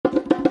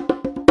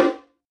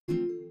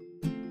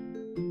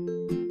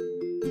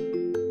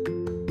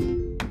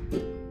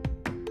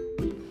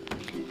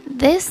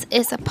This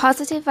is a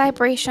positive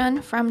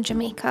vibration from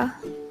Jamaica.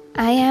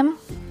 I am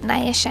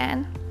Naya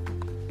Shan.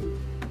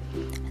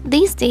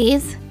 These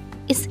days,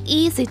 it's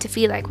easy to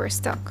feel like we're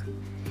stuck.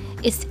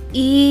 It's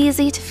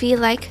easy to feel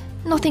like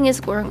nothing is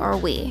going our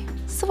way,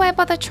 so why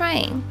bother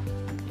trying?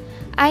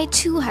 I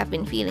too have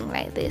been feeling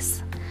like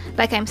this,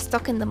 like I'm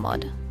stuck in the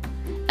mud.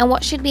 And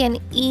what should be an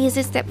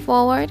easy step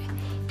forward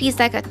feels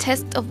like a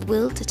test of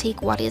will to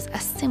take what is a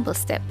simple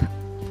step.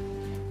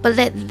 But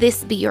let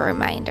this be your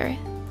reminder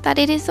that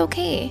it is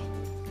okay.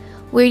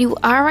 Where you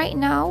are right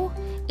now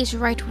is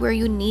right where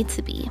you need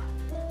to be.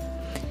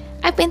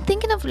 I've been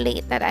thinking of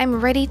late that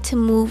I'm ready to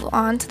move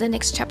on to the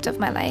next chapter of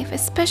my life,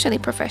 especially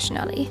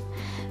professionally.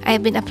 I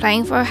have been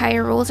applying for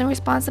higher roles and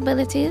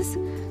responsibilities,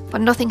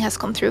 but nothing has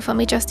come through for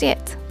me just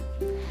yet.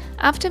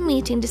 After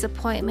meeting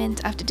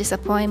disappointment after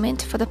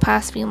disappointment for the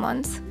past few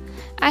months,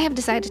 I have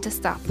decided to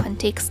stop and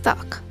take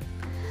stock.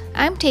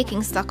 I'm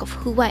taking stock of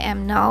who I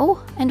am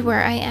now and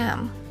where I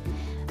am.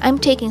 I'm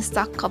taking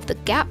stock of the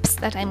gaps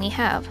that I may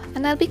have,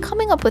 and I'll be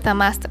coming up with a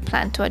master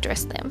plan to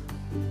address them.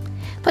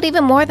 But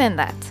even more than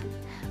that,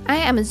 I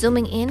am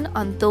zooming in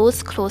on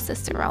those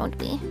closest around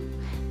me.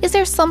 Is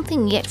there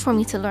something yet for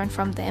me to learn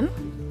from them?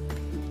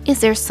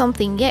 Is there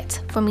something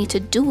yet for me to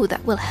do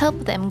that will help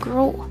them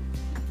grow?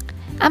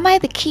 Am I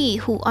the key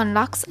who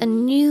unlocks a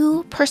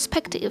new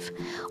perspective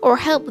or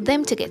help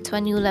them to get to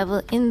a new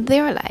level in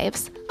their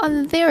lives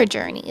on their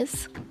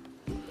journeys?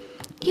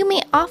 You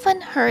may often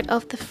heard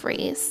of the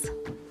phrase,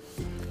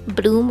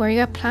 bloom where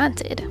you're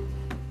planted.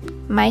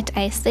 Might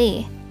I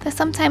say that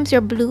sometimes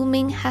your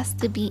blooming has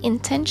to be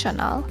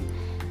intentional.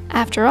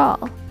 After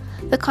all,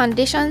 the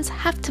conditions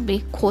have to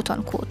be quote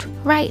unquote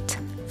right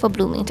for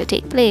blooming to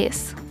take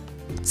place.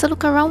 So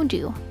look around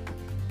you.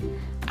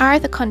 Are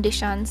the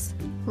conditions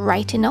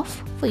right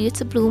enough for you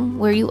to bloom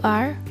where you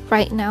are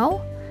right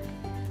now?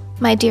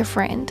 My dear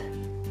friend,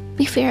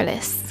 be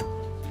fearless.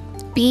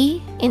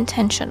 Be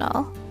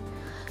intentional.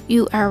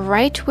 You are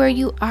right where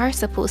you are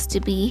supposed to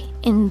be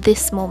in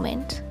this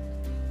moment.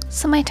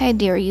 So might I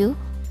dare you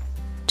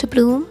to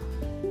bloom?